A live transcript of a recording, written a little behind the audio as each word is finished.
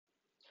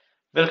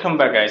Welcome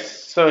back guys.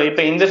 So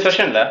இப்போ இந்த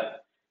செஷன்ல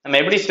நம்ம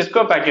எப்படி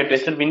Cisco Packet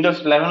Tracer Windows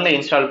 11ல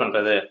install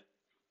பண்றது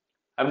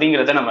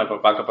அப்படிங்கறத நம்ம இப்போ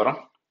பார்க்க போறோம்.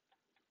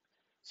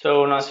 So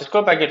நான் Cisco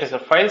Packet Tracer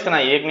files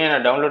நான் ஏற்கனவே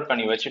டவுன்லோட்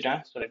பண்ணி வச்சிட்டேன்.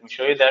 So let me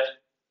show you that.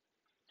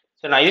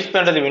 So நான் யூஸ்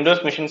பண்றது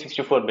Windows Machine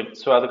 64 bit.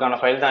 So அதுக்கான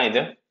ஃபைல் தான்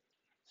இது.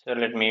 So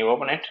let me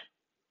open it.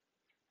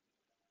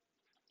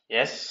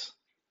 Yes.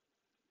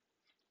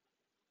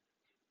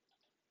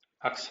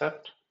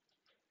 Accept.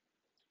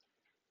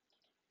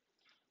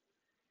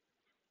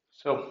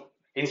 So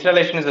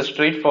installation is a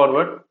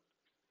straightforward.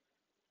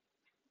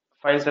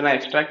 Files எல்லாம்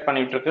extract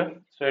பண்ணிட்டு இருக்கு.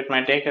 So it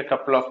might take a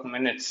couple of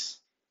minutes.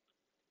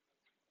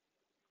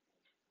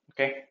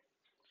 Okay.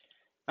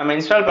 நம்ம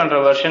install பண்ற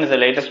version is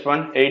the latest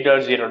one,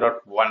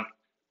 8.0.1.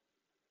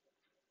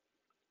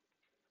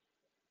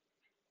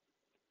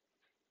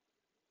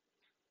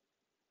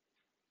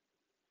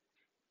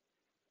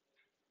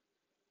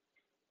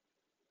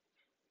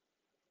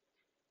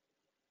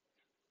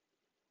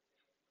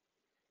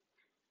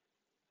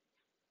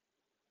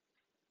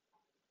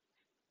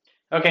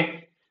 Okay.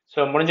 So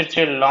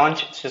முடிஞ்சிருச்சு. Launch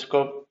Cisco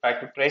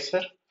Packet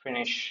Tracer.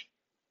 Finish.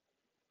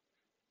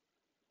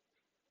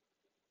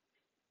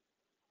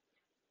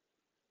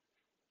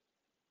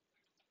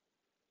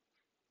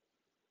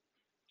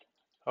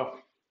 Oh.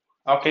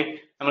 Okay.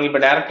 நமக்கு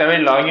இப்போ டைரக்டாவே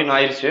login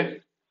ஆயிருச்சு.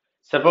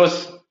 Suppose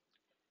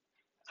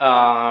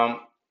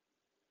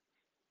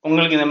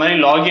உங்களுக்கு இந்த மாதிரி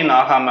லாகின்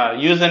ஆகாம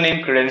user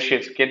name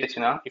credentials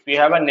கேட்டுச்சுன்னா, if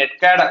you have a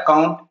நெட்கேட்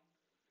account,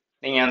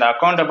 நீங்க அந்த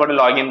அக்கௌண்ட்டை போட்டு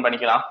லாகின்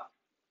பண்ணிக்கலாம்.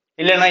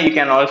 இல்லைன்னா you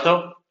can also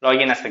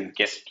login as a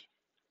guest.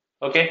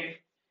 Okay.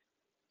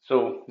 So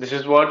this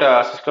is what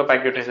Cisco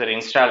Packet Tracer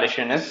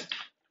installation is.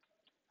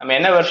 நம்ம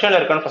என்ன வெர்ஷன்ல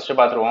இருக்கோம்னு ஃபர்ஸ்ட்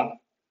பார்த்துருவோம்.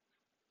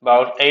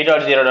 About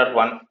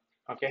 8.0.1.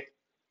 Okay.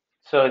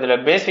 ஸோ இதுல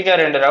பேசிக்கா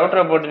ரெண்டு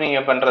ரவுட்டரை போட்டு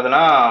நீங்க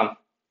பண்றதுன்னா,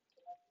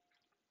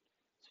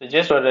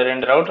 ஜஸ்ட் ஒரு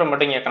ரெண்டு ரவுட்டரை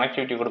மட்டும் இங்க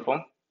கனெக்டிவிட்டி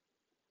கொடுப்போம்.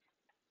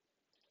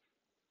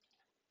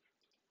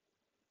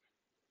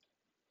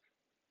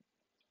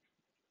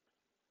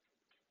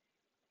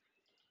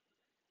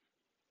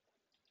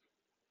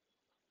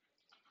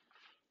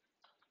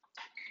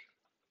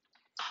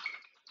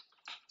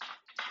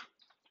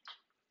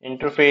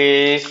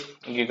 Interface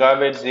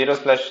gigabit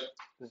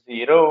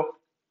 0/0.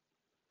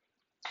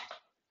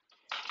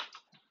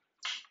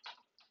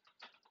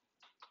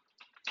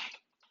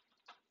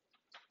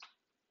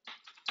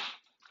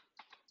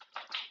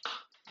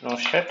 No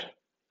shit.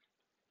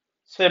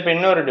 So இப்போ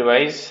இன்னொரு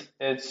டிவைஸ்,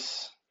 it's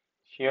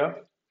here.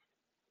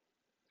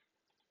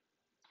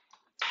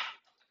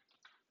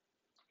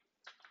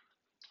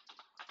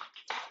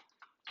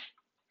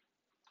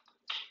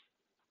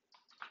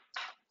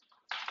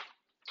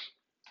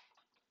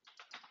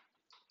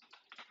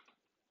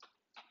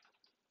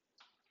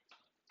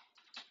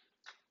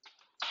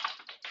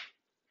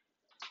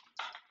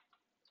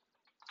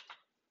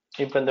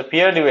 இப்போ இந்த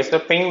பியர் டிவைஸை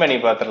பிங் பண்ணி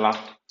பார்த்துடலாம்.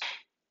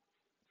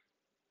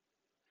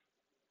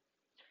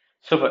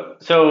 Super.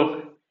 So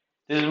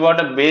this is what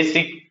a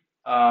basic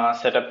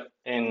setup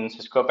in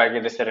Cisco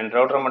Packet Tracer. ரெண்டு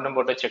ரவுட்டர் மட்டும்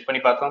போட்டு செக்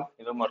பண்ணி பார்த்தோம்.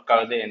 இதுவும் ஒர்க்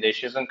ஆகுது, எந்த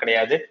இஷ்யூஸும்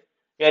கிடையாது.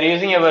 We are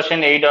using a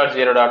version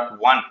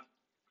 8.0.1.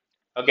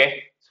 Okay.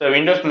 So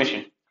Windows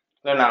machine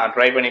நான்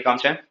ட்ரை பண்ணி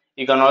காமிச்சேன்.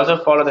 You can also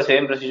follow the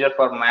same procedure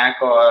for Mac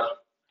or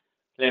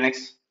Linux,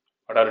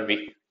 whatever it be.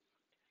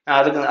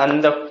 அதுக்கு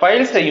அந்த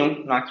ஃபைல்ஸையும்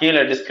நான்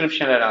கீழே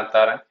டிஸ்கிரிப்ஷன்ல நான்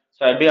தரேன்.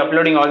 So I'll be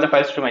uploading all the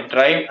files to my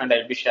drive and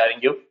I'll be sharing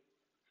you.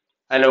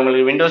 அதில்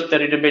உங்களுக்கு Windows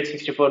 32-bit,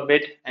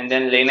 64-bit and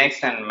then Linux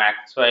and Mac.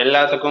 So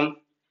எல்லாத்துக்கும்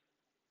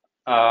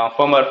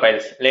firmware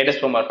files, latest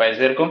firmware files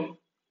இருக்கும்.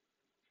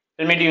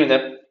 We'll meet you in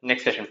the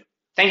next session.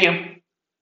 Thank you.